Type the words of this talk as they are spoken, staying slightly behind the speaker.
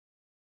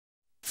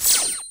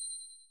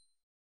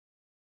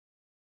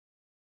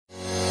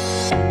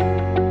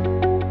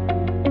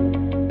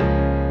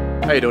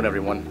How you doing,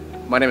 everyone?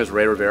 My name is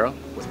Ray Rivera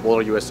with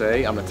Wohler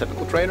USA. I'm the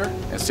technical trainer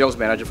and sales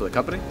manager for the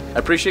company. I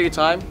appreciate your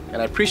time,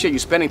 and I appreciate you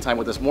spending time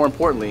with us, more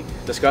importantly,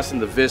 discussing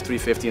the VIS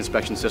 350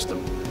 inspection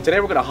system. Today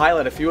we're going to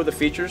highlight a few of the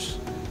features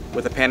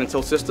with the pan and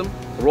tilt system.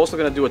 We're also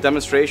going to do a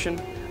demonstration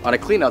on a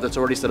cleanout that's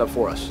already set up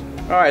for us.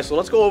 Alright, so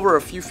let's go over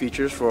a few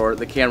features for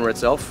the camera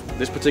itself.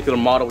 This particular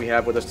model we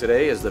have with us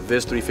today is the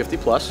VIS 350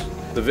 Plus.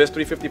 The VIS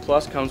 350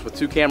 Plus comes with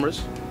two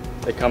cameras.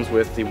 It comes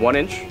with the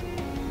 1-inch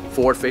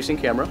forward-facing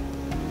camera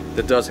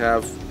that does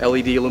have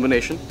LED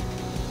illumination,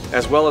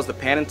 as well as the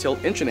pan and tilt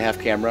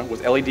 1.5-inch camera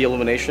with LED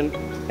illumination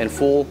and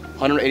full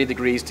 180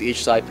 degrees to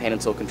each side pan and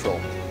tilt control.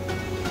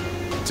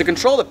 To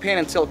control the pan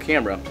and tilt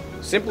camera,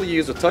 simply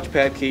use the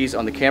touchpad keys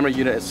on the camera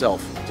unit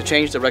itself to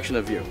change direction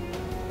of view.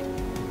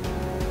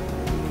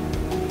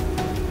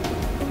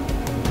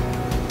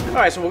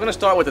 Alright, so we're going to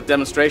start with a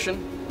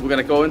demonstration. We're going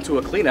to go into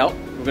a clean out.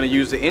 We're going to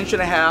use the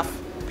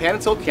 1.5-inch pan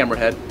and tilt camera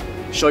head,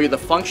 show you the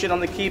function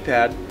on the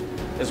keypad,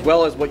 as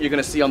well as what you're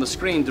going to see on the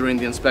screen during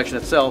the inspection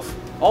itself.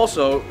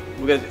 Also,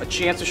 we get a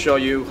chance to show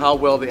you how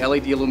well the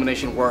LED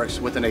illumination works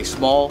within a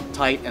small,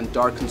 tight, and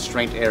dark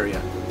constrained area.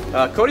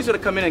 Cody's going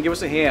to come in and give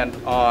us a hand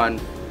on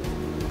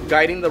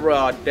guiding the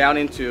rod down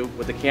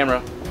with the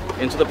camera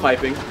into the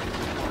piping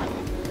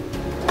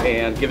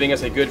and giving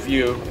us a good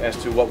view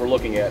as to what we're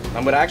looking at.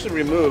 I'm going to actually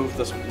remove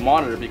this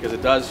monitor because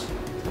it does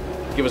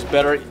give us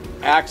better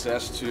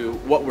access to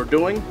what we're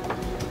doing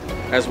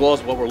as well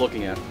as what we're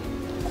looking at.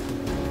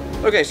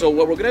 Okay, so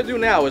what we're going to do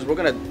now is we're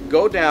going to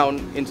go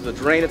down into the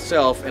drain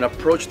itself and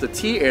approach the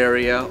T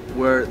area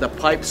where the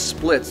pipe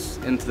splits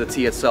into the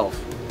T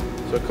itself.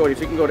 So Cody, if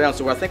you can go down,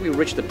 so I think we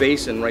reached the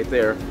basin right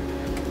there.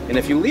 And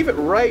if you leave it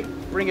right,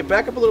 bring it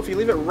back up a little, if you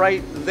leave it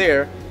right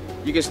there,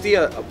 you can see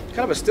a kind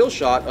of a still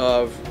shot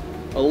of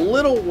a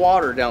little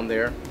water down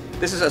there.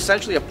 This is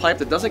essentially a pipe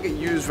that doesn't get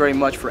used very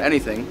much for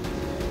anything,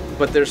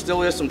 but there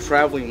still is some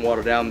traveling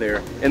water down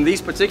there. In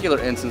these particular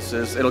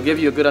instances, it'll give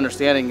you a good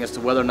understanding as to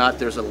whether or not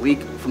there's a leak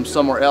from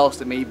somewhere else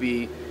that may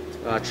be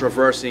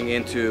traversing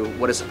into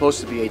what is supposed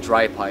to be a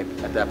dry pipe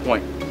at that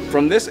point.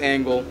 From this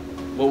angle,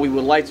 what we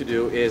would like to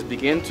do is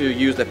begin to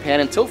use the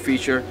pan and tilt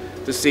feature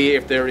to see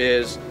if there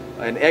is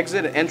an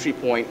exit and entry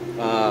point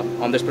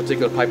on this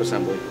particular pipe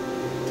assembly.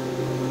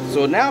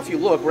 So now if you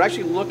look, we're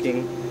actually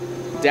looking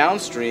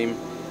downstream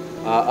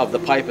of the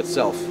pipe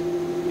itself.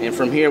 And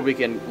from here we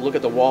can look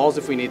at the walls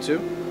if we need to.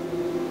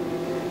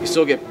 You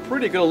still get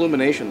pretty good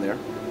illumination there.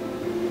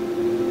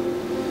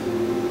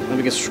 And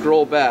we can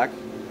scroll back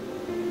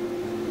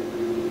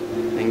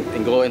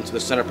and go into the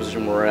center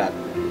position where we're at.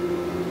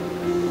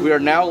 We are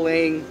now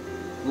laying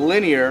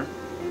linear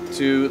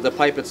to the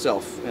pipe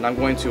itself, and I'm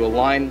going to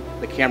align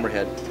the camera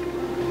head.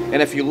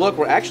 And if you look,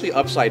 we're actually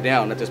upside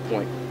down at this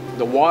point.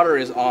 The water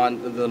is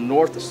on the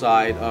north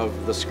side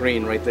of the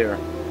screen right there.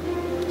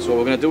 So what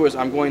we're going to do is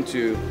I'm going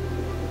to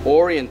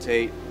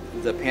orientate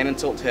the pan and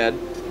tilt head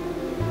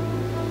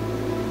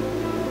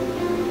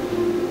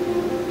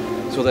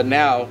so that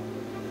now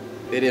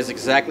it is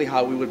exactly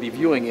how we would be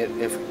viewing it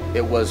if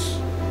it was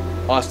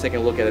us taking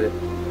a look at it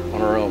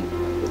on our own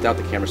without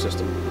the camera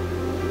system.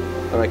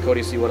 Alright,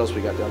 Cody, see what else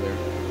we got down there.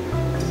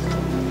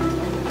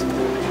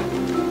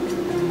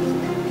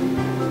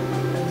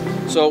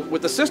 So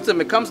with the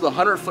system, it comes with a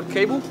 100-foot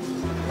cable,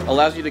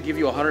 allows you to give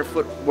you a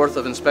 100-foot worth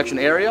of inspection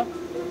area.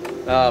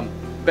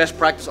 Best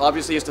practice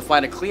obviously is to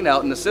find a clean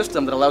out in the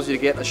system that allows you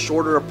to get a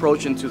shorter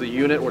approach into the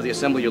unit or the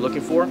assembly you're looking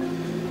for.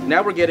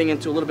 Now we're getting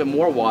into a little bit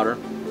more water,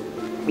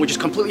 which is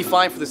completely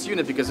fine for this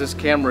unit because this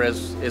camera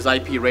is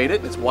IP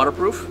rated, it's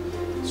waterproof,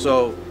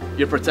 so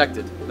you're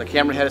protected, the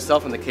camera head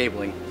itself and the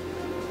cabling.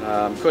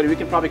 Cody, we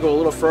can probably go a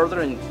little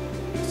further and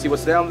see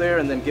what's down there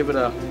and then give it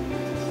a,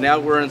 now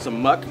we're in some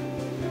muck,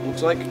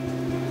 looks like.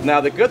 Now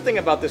the good thing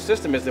about this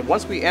system is that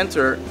once we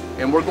enter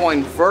and we're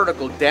going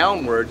vertical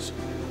downwards,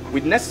 we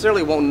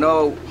necessarily won't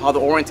know how the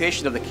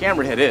orientation of the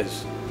camera head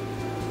is.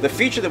 The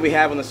feature that we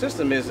have in the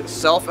system is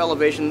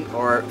self-elevation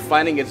or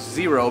finding its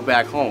zero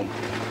back home.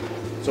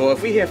 So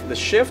if we hit the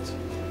shift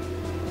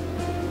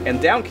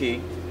and down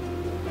key,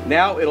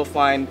 now it'll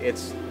find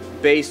its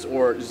base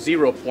or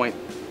 0 point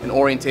in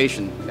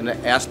orientation and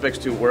the aspects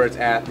to where it's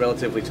at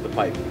relatively to the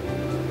pipe.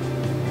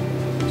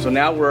 So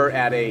now we're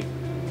at a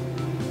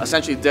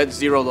essentially dead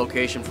zero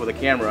location for the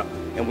camera,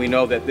 and we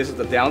know that this is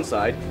the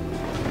downside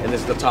and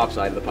this is the top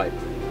side of the pipe.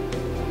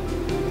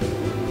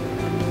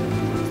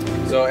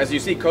 So as you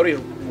see, Cody's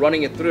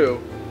running it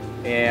through,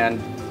 and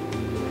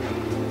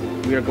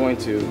we are going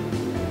to,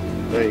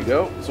 there you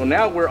go. So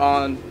now we're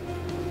on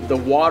the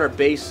water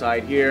base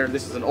side here.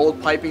 This is an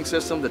old piping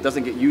system that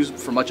doesn't get used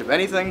for much of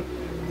anything.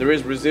 There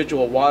is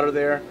residual water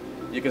there.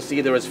 You can see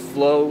there is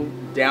flow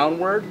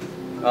downward.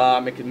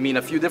 It could mean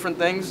a few different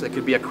things. It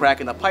could be a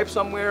crack in the pipe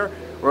somewhere,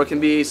 or it can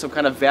be some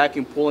kind of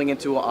vacuum pulling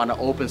into on an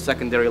open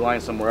secondary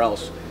line somewhere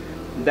else.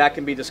 That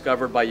can be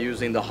discovered by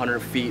using the 100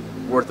 feet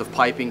worth of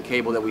piping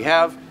cable that we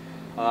have.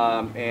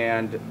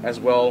 And as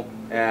well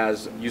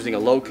as using a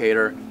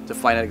locator to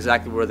find out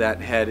exactly where that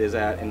head is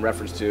at in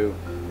reference to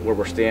where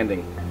we're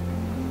standing.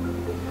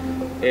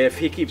 If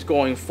he keeps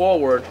going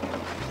forward,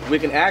 we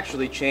can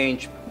actually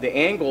change the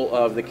angle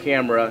of the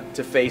camera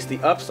to face the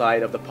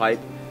upside of the pipe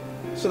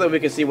so that we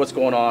can see what's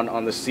going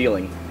on the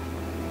ceiling.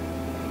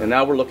 And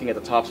now we're looking at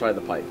the top side of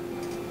the pipe.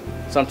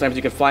 Sometimes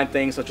you can find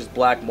things such as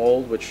black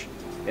mold, which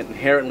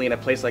inherently in a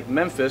place like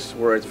Memphis,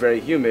 where it's very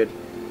humid,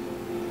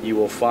 you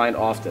will find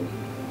often.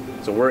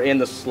 So we're in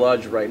the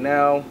sludge right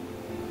now.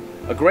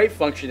 A great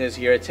function is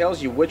here, it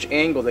tells you which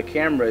angle the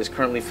camera is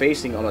currently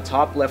facing on the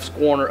top left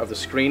corner of the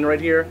screen right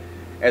here,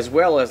 as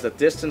well as the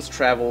distance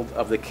traveled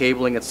of the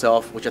cabling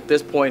itself, which at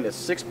this point is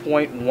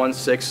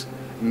 6.16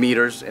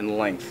 meters in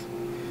length.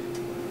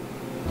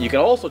 You can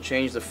also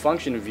change the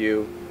function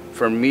view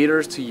from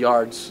meters to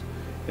yards,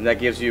 and that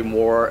gives you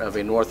more of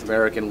a North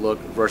American look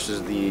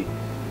versus the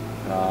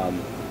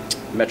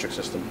metric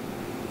system.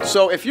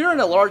 So if you're in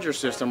a larger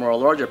system or a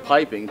larger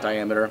piping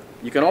diameter,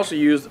 you can also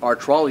use our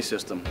trolley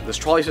system. This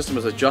trolley system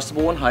is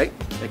adjustable in height.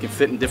 It can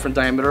fit in different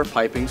diameter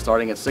piping,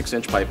 starting at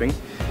 6-inch piping.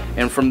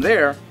 And from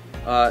there,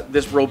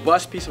 this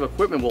robust piece of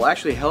equipment will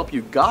actually help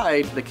you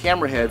guide the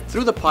camera head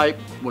through the pipe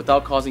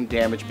without causing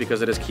damage,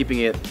 because it is keeping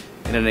it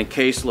in an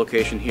encased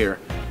location here.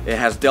 It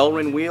has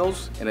Delrin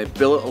wheels and a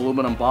billet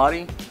aluminum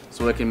body,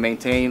 so it can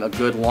maintain a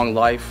good long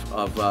life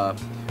of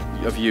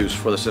use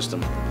for the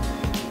system.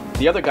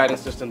 The other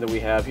guidance system that we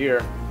have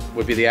here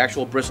would be the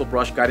actual bristle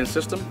brush guidance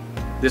system.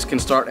 This can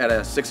start at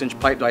a 6-inch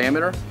pipe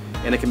diameter,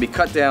 and it can be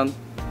cut down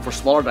for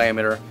smaller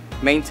diameter,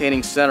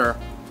 maintaining center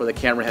for the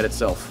camera head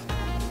itself.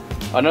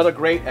 Another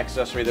great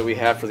accessory that we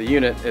have for the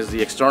unit is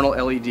the external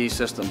LED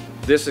system.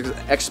 This is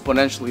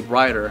exponentially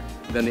brighter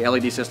than the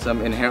LED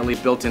system inherently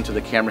built into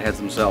the camera heads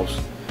themselves.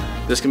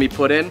 This can be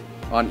put in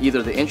on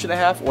either the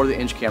 1.5" or the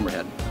inch camera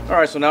head.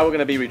 Alright, so now we're going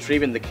to be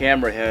retrieving the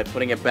camera head,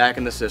 putting it back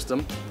in the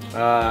system,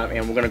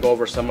 and we're going to go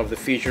over some of the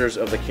features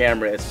of the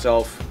camera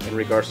itself in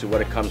regards to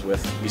what it comes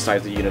with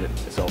besides the unit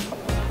itself.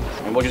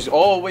 And we'll just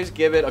always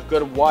give it a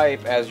good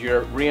wipe as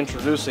you're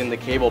reintroducing the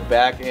cable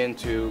back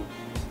into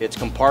its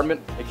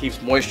compartment. It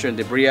keeps moisture and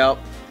debris out.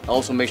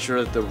 Also make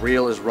sure that the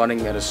reel is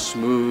running at a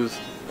smooth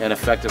and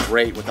effective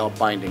rate without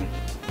binding.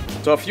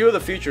 So a few of the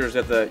features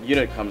that the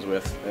unit comes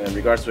with in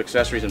regards to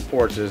accessories and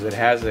ports is it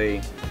has a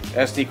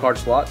SD card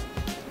slot.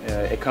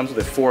 It comes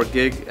with a 4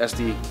 gig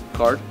SD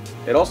card.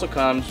 It also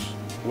comes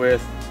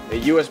with a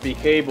USB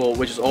cable,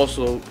 which is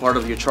also part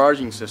of your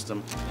charging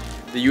system.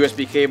 The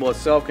USB cable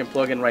itself can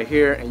plug in right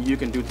here, and you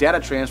can do data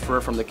transfer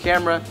from the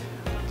camera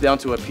down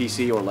to a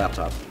PC or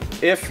laptop.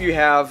 If you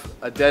have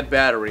a dead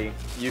battery,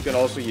 you can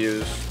also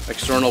use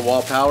external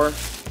wall power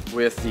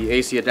with the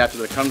AC adapter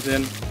that comes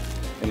in,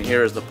 and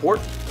here is the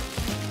port.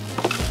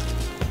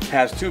 It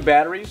has 2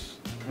 batteries.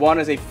 One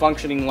is a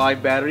functioning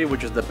live battery,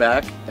 which is the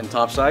back and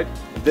top side.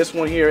 This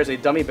one here is a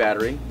dummy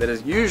battery that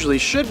usually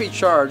should be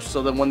charged,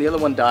 so that when the other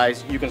one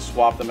dies, you can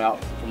swap them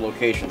out from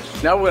locations.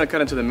 Now we're going to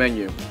cut into the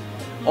menu.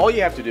 All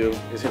you have to do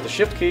is hit the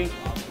shift key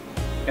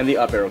and the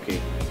up arrow key.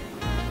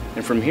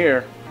 And from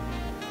here,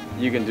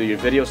 you can do your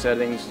video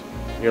settings,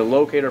 your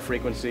locator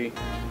frequency,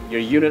 your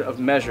unit of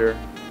measure,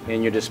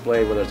 and your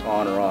display, whether it's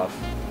on or off.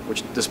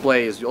 Which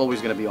display is always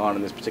going to be on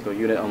in this particular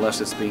unit unless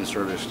it's being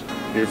serviced.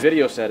 Your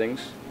video settings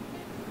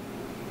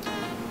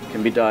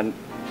can be done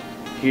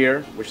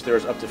here, which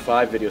there's up to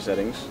 5 video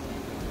settings.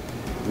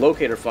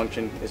 Locator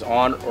function is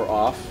on or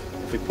off.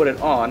 If we put it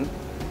on,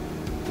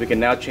 we can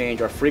now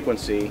change our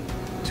frequency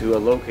to a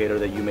locator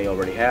that you may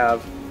already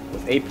have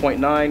with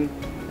 8.9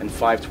 and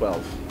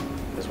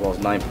 512, as well as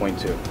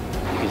 9.2. You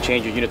can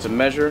change your units of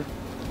measure,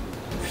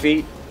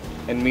 feet,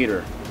 and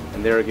meter,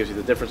 and there it gives you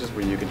the differences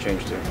where you can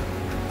change to.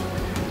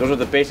 Those are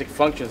the basic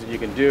functions that you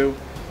can do.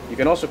 You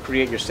can also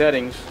create your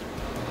settings,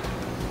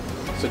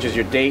 such as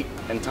your date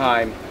and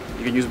time.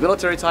 You can use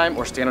military time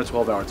or standard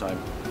 12-hour time.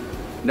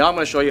 Now I'm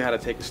going to show you how to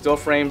take the still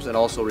frames and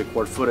also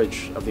record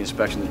footage of the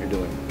inspection that you're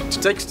doing. To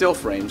take still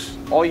frames,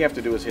 all you have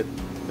to do is hit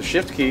the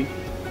shift key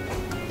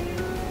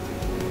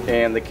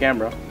and the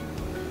camera.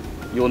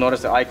 You will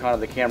notice the icon of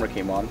the camera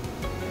came on.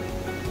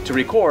 To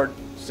record,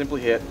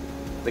 simply hit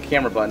the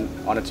camera button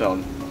on its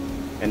own,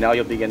 and now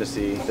you'll begin to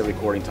see the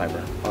recording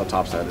timer on the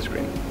top side of the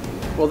screen.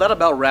 Well, that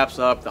about wraps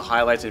up the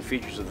highlights and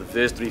features of the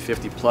VIS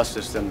 350 Plus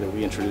system that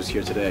we introduced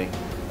here today,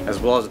 as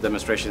well as the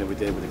demonstration that we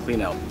did with the clean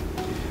out.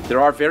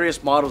 There are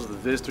various models of the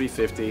VIS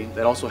 350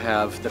 that also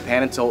have the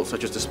pan and tilt,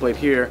 such as displayed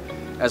here,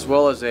 as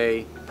well as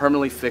a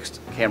permanently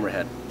fixed camera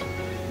head.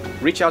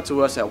 Reach out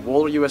to us at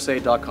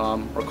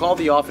WohlerUSA.com or call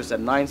the office at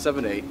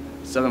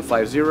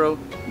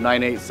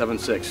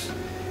 978-750-9876.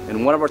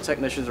 And one of our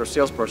technicians or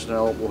sales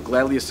personnel will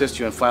gladly assist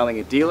you in filing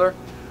a dealer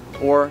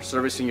or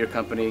servicing your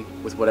company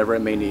with whatever it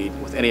may need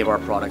with any of our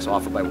products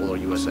offered by Wohler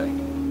USA.